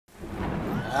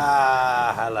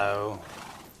Ah, hello.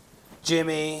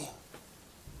 Jimmy.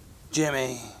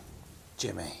 Jimmy.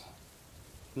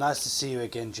 Nice to see you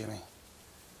again, Jimmy.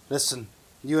 Listen,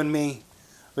 you and me,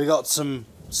 we got some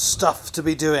stuff to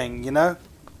be doing, you know?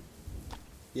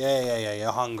 Yeah,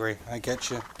 you're hungry. I get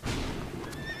you.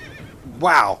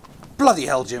 Wow. Bloody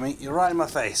hell, Jimmy. You're right in my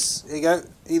face. Here you go.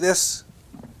 Eat this.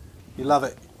 You love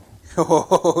it.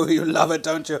 Oh, you love it,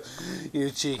 don't you? You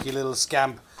cheeky little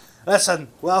scamp. Listen,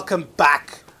 welcome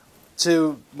back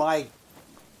to my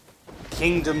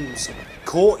kingdom's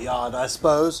courtyard, I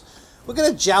suppose. We're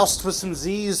going to joust with some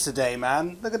Z's today,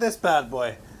 man. Look at this bad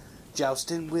boy.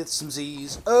 Jousting with some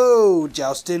Z's. Oh,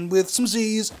 jousting with some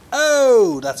Z's.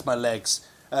 Oh, that's my legs.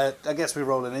 I guess we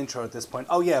roll an intro at this point.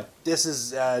 Oh, yeah, this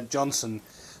is Johnson.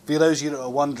 For those of you that are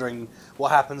wondering what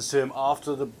happens to him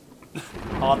after the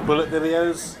hard bullet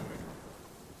videos,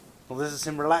 well, this is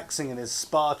him relaxing in his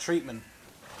spa treatment.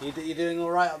 You doing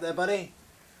all right up there, buddy?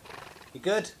 You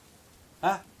good?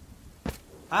 Huh?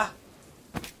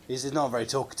 He's not very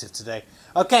talkative today.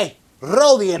 Okay,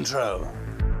 roll the intro.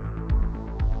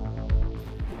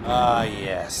 Ah,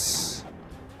 yes.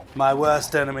 My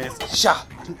worst enemy is... Sha!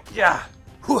 Yeah!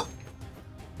 Whew.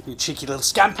 You cheeky little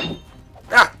scamp!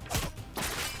 Ah!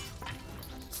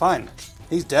 Fine.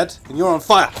 He's dead, and you're on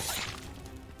fire.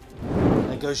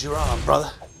 There goes your arm,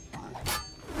 brother.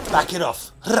 Back it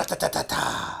off.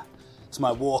 Ra-ta-ta-ta-ta. It's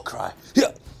my war cry.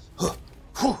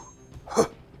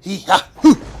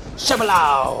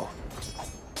 Shabalao!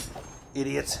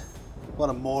 Idiot. What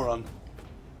a moron.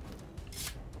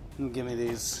 Give me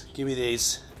these. Give me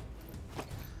these.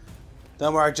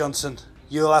 Don't worry, Johnson.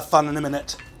 You'll have fun in a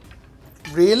minute.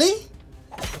 Really?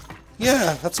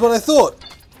 Yeah, that's what I thought.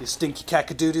 You stinky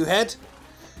cacadoodoo head.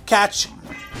 Catch.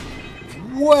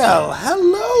 Well,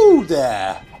 hello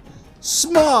there.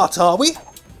 Smart, are we?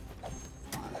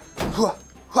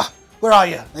 Where are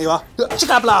you? There you are.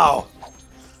 Chickablow!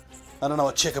 I don't know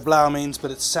what chickablow means,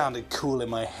 but it sounded cool in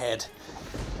my head.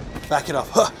 Back it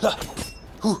off.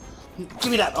 Give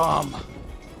me that arm.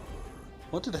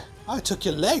 What did I took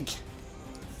your leg.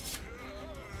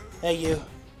 Hey, you.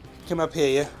 Come up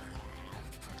here, you.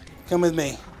 Come with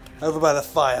me. Over by the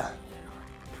fire.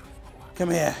 Come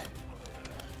here.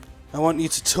 I want you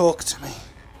to talk to me.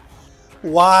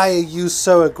 Why are you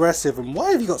so aggressive, and why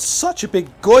have you got such a big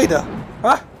goiter?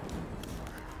 Huh?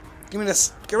 Give me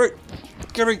this. Give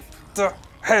me the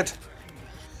head.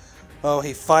 Oh,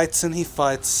 he fights and he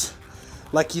fights.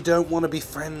 Like you don't want to be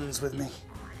friends with me.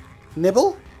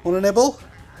 Nibble? Want a nibble?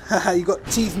 Haha, you got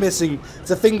teeth missing. It's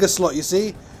a finger slot, you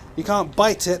see? You can't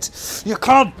bite it. You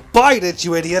can't bite it,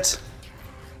 you idiot!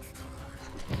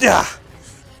 Yeah.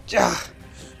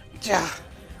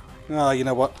 Oh, you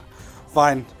know what?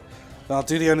 Fine. I'll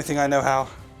do the only thing I know how.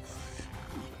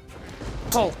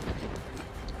 Oh.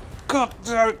 God,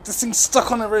 this thing's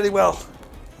stuck on it really well.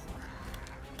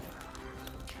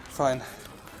 Fine.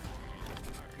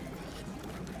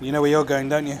 You know where you're going,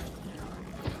 don't you?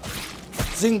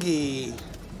 Zingy!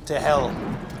 To hell.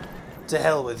 To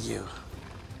hell with you.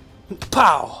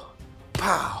 Pow!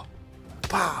 Pow!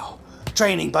 Pow!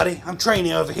 Training, buddy. I'm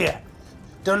training over here.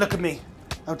 Don't look at me.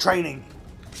 I'm training.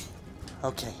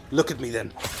 Okay, look at me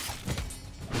then.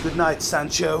 Good night,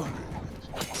 Sancho.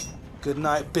 Good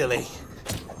night, Billy.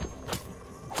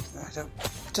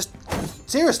 Just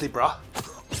seriously, brah.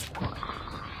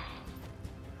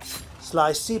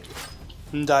 Slicey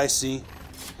and dicey.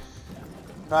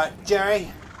 Right,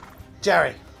 Jerry.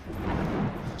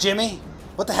 Jimmy.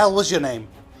 What the hell was your name?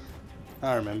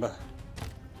 I remember.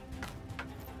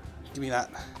 Give me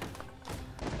that.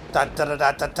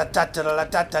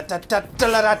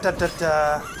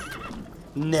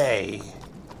 Nay.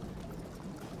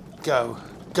 Go.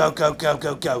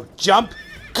 Jump.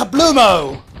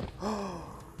 Kabloomo!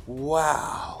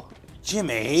 Wow.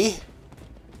 Jimmy.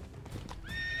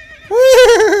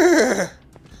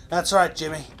 That's right,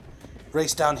 Jimmy.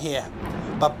 Race down here.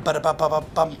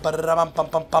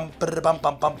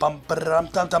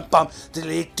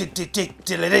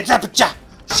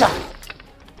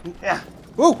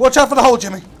 Ooh, watch out for the hole,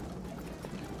 Jimmy.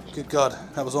 Good God,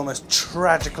 that was almost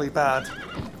tragically bad.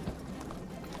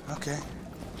 Okay,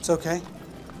 it's okay.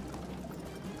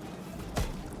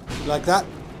 You like that?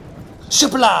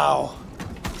 Shupalow!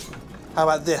 How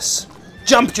about this?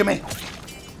 Jump, Jimmy!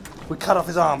 We cut off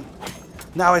his arm.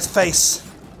 Now his face.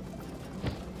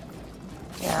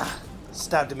 Yeah,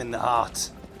 stabbed him in the heart.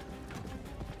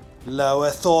 Lower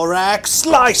thorax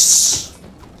slice!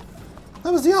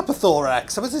 That was the upper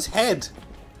thorax. That was his head.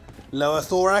 Lower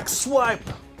thorax swipe.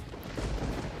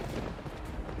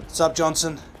 What's up,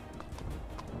 Johnson?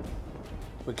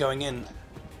 We're going in.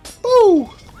 Boo!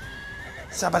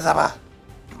 Zabba zabba.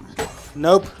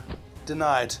 Nope.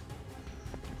 Denied.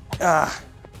 Ah.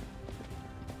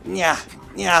 Yeah.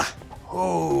 Yeah.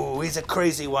 Oh, he's a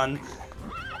crazy one.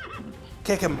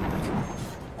 Kick him.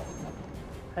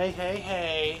 Hey, hey,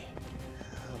 hey.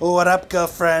 Oh, what up,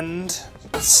 girlfriend?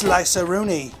 Slicer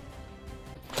Rooney.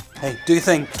 Hey, do your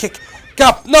thing. Kick.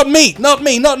 Up! Not me! Not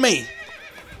me! Not me!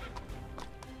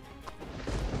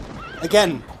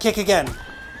 Again. Kick again.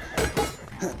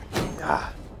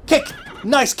 Kick!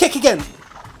 Nice! Kick again!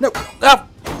 No! Ow!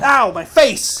 Ow! My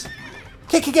face!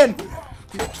 Kick again!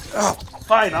 Oh,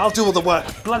 fine, I'll do all the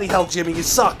work. Bloody hell, Jimmy, you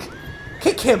suck!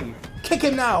 Kick him! Kick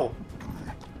him now!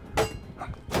 Oh,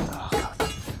 God.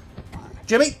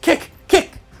 Jimmy, kick!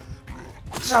 Kick!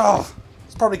 Oh,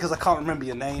 it's probably because I can't remember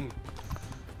your name.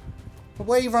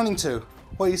 Where are you running to?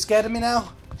 What, are you scared of me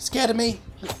now? Scared of me?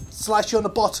 Slice you on the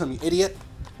bottom, you idiot.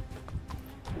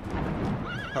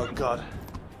 Oh, God.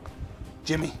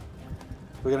 Jimmy,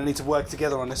 we're going to need to work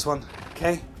together on this one,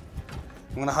 okay?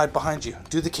 I'm going to hide behind you.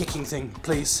 Do the kicking thing,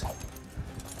 please.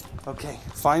 Okay,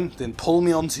 fine. Then pull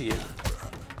me onto you.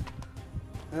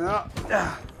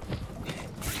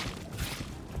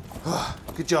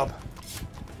 Good job.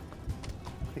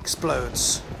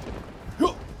 Explodes.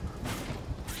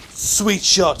 Sweet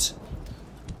shot.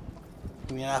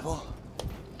 Give me an apple.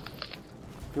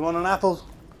 You want an apple?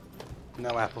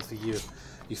 No apple for you.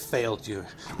 You failed, you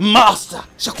master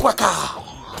Shakwaka.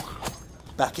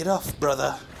 Back it off,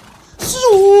 brother.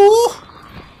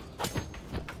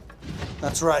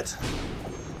 That's right.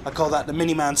 I call that the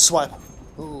mini-man swipe.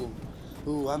 Ooh,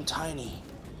 ooh, I'm tiny.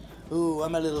 Ooh,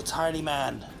 I'm a little tiny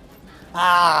man.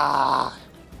 Ah!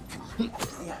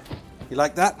 You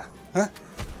like that? Huh?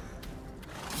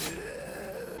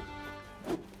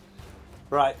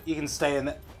 Right, you can stay in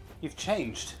there. You've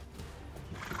changed.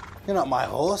 You're not my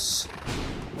horse.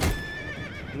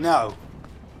 No.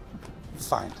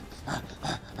 Fine.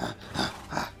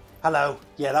 Hello.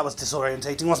 Yeah, that was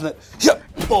disorientating, wasn't it? Yep.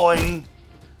 Boing.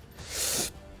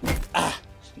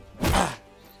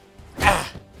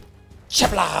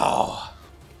 Chaplow.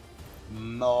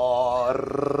 More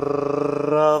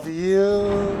of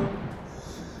you.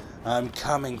 I'm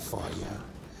coming for you.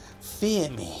 Fear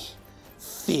me.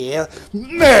 Fear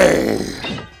me.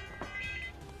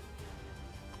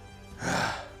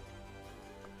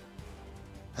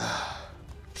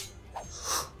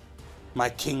 My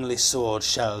kingly sword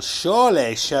shall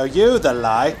surely show you the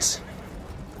light.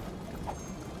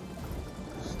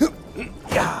 Well,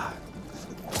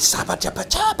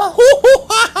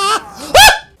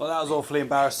 that was awfully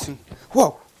embarrassing.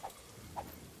 Whoa.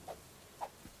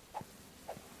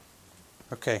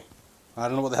 Okay, I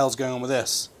don't know what the hell's going on with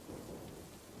this.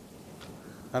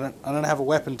 I don't have a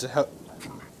weapon to hurt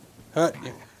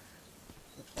you.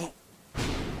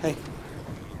 Hey,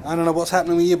 I don't know what's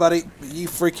happening with you, buddy, but you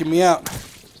freaking me out.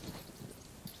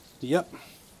 Yep.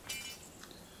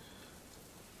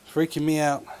 Freaking me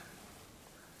out.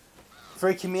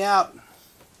 Freaking me out.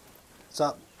 What's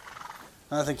up?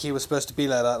 I don't think he was supposed to be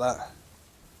like that.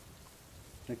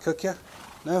 Can I cook you?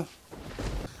 No?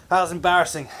 That was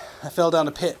embarrassing. I fell down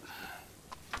a pit.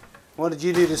 What did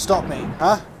you do to stop me?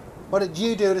 Huh? What did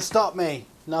you do to stop me?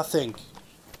 Nothing.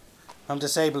 I'm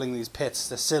disabling these pits.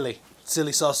 They're silly.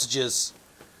 Silly sausages.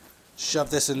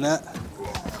 Shove this in there.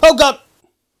 Oh, God!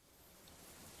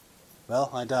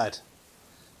 Well, I died.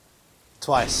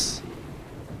 Twice.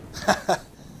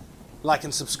 Like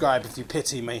and subscribe if you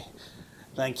pity me.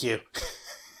 Thank you.